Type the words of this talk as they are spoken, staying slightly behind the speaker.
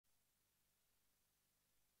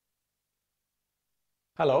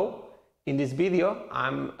Hello, in this video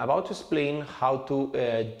I'm about to explain how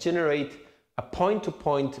to generate a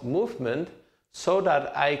point-to-point movement so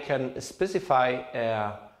that I can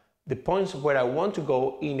specify the points where I want to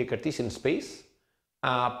go in the Cartesian space,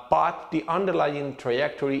 but the underlying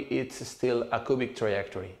trajectory is still a cubic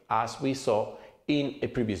trajectory, as we saw in a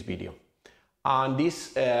previous video. And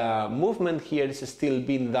this movement here is still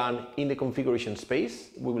being done in the configuration space.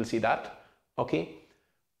 We will see that, okay?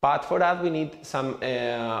 But for that we need some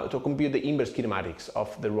to compute the inverse kinematics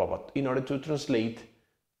of the robot in order to translate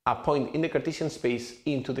a point in the Cartesian space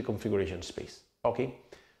into the configuration space, okay?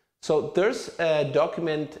 So there's a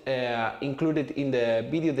document included in the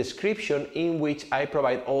video description in which I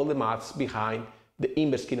provide all the maths behind the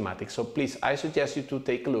inverse kinematics. So please, I suggest you to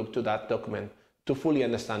take a look to that document to fully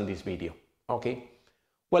understand this video, okay?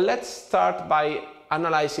 Well, let's start by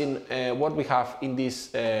analyzing what we have in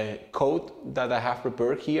this code that I have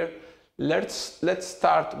prepared here. Let's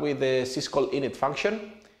start with the syscall init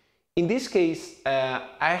function. In this case, I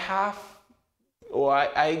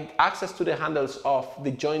access to the handles of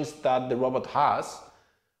the joints that the robot has,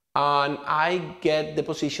 and I get the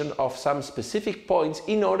position of some specific points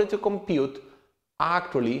in order to compute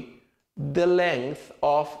actually the length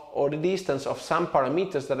of or the distance of some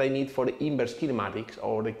parameters that I need for the inverse kinematics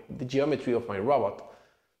or the geometry of my robot.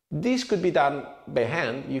 This could be done by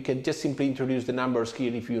hand. You can just simply introduce the numbers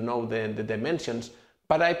here if you know the dimensions,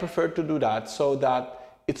 but I prefer to do that so that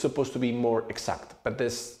it's supposed to be more exact. But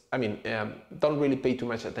this, don't really pay too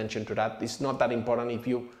much attention to that. It's not that important if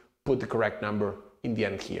you put the correct number in the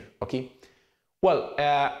end here, okay? Well,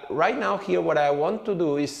 right now here what I want to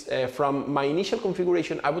do is from my initial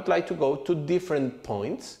configuration I would like to go to different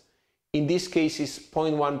points. In this case is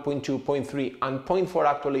point 1, point 2, point 3, and point 4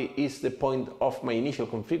 actually is the point of my initial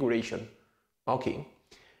configuration. Okay.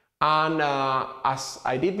 And as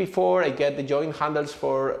I did before, I get the joint handles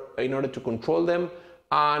in order to control them,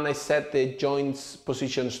 and I set the joints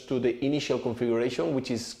positions to the initial configuration, which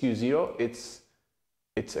is Q0. It's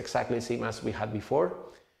exactly the same as we had before.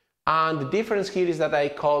 And the difference here is that I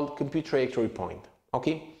called compute trajectory point,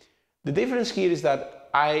 okay? The difference here is that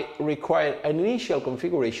I require an initial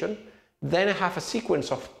configuration, then I have a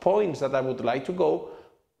sequence of points that I would like to go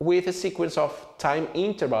with a sequence of time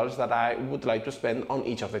intervals that I would like to spend on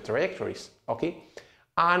each of the trajectories, okay?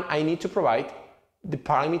 And I need to provide the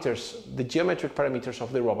parameters, the geometric parameters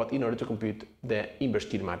of the robot in order to compute the inverse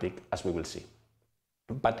kinematic, as we will see.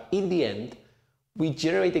 But in the end, we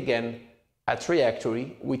generate again a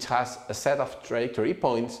trajectory which has a set of trajectory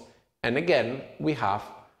points, and again we have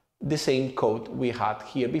the same code we had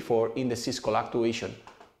here before in the syscall actuation,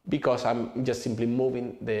 because I'm just simply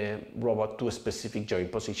moving the robot to specific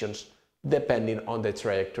joint positions depending on the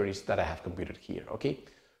trajectories that I have computed here, okay?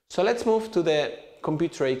 So let's move to the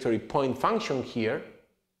compute trajectory point function here.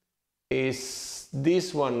 Is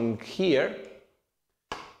this one here.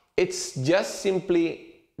 It's just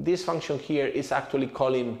simply, this function here is actually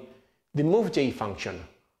calling the moveJ function,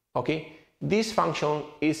 okay? This function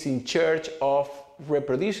is in charge of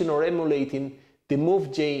reproducing or emulating the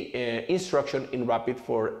moveJ instruction in Rapid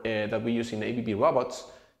that we use in ABB robots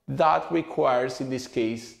that requires, in this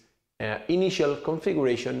case, initial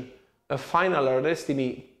configuration, a final or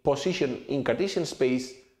destiny position in Cartesian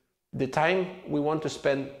space, the time we want to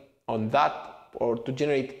spend on that or to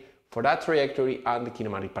generate for that trajectory, and the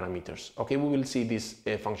kinematic parameters. Okay, we will see this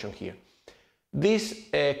function here. This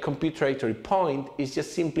compute trajectory point is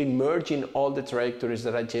just simply merging all the trajectories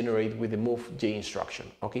that I generate with the moveJ instruction,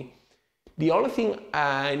 okay? The only thing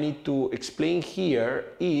I need to explain here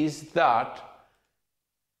is that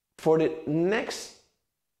for the next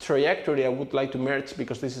trajectory I would like to merge,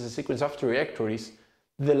 because this is a sequence of trajectories,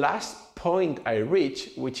 the last point I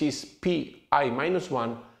reach, which is pi minus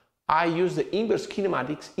 1, I use the inverse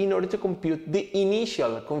kinematics in order to compute the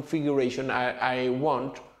initial configuration I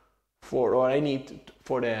want for, or I need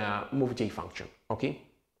for the moveJ function, okay?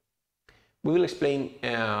 We will explain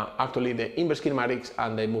actually the inverse kinematics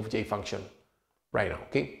and the moveJ function right now,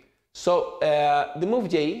 okay? So the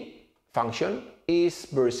moveJ function is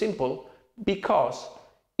very simple because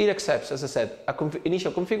it accepts, as I said, an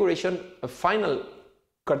initial configuration, a final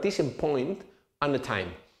Cartesian point, and a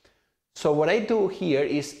time. So what I do here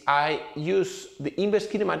is I use the inverse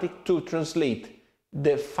kinematic to translate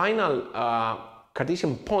the final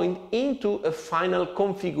Cartesian point into a final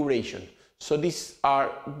configuration. So these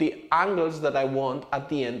are the angles that I want at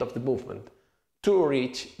the end of the movement to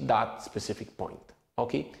reach that specific point,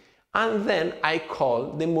 okay? And then I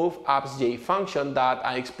call the moveAppsJ function that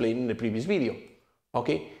I explained in the previous video,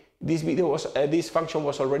 okay? This function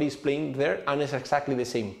was already explained there, and it's exactly the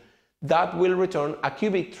same. That will return a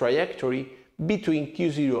cubic trajectory between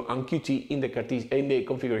Q0 and Qt in the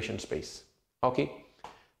configuration space. Okay,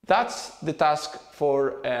 that's the task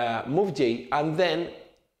for moveJ, and then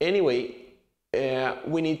anyway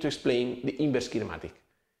we need to explain the inverse kinematic.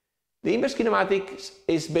 The inverse kinematic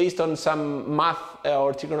is based on some math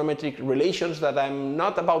or trigonometric relations that I'm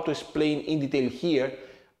not about to explain in detail here.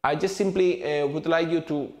 I just simply would like you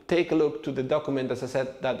to take a look to the document, as I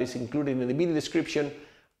said, that is included in the video description,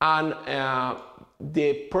 and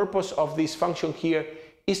the purpose of this function here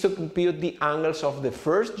is to compute the angles of the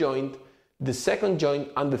first joint, the second joint,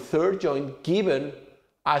 and the third joint given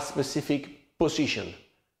a specific position,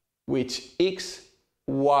 which x,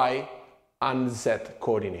 y, and z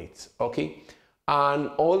coordinates. Okay, and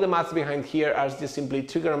all the maths behind here are just simply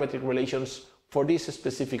trigonometric relations for this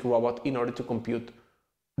specific robot in order to compute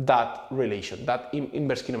that relation, that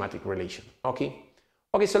inverse kinematic relation. Okay,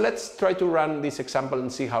 so let's try to run this example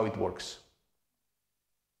and see how it works.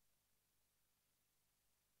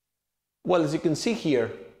 Well, as you can see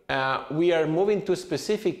here, we are moving to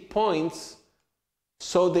specific points,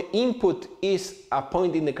 so the input is a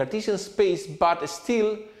point in the Cartesian space, but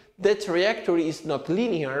still the trajectory is not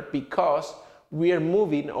linear because we are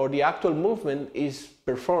moving, or the actual movement is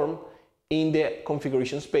performed in the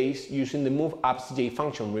configuration space using the moveJ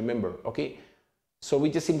function, remember. Okay, so we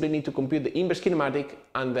just simply need to compute the inverse kinematic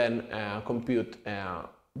and then compute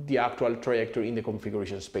the actual trajectory in the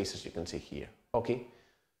configuration space, as you can see here. Okay,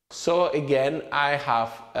 so again, I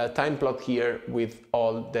have a time plot here with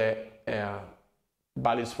all the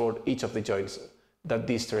values for each of the joints that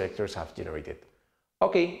these trajectories have generated.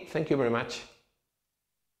 Okay, thank you very much.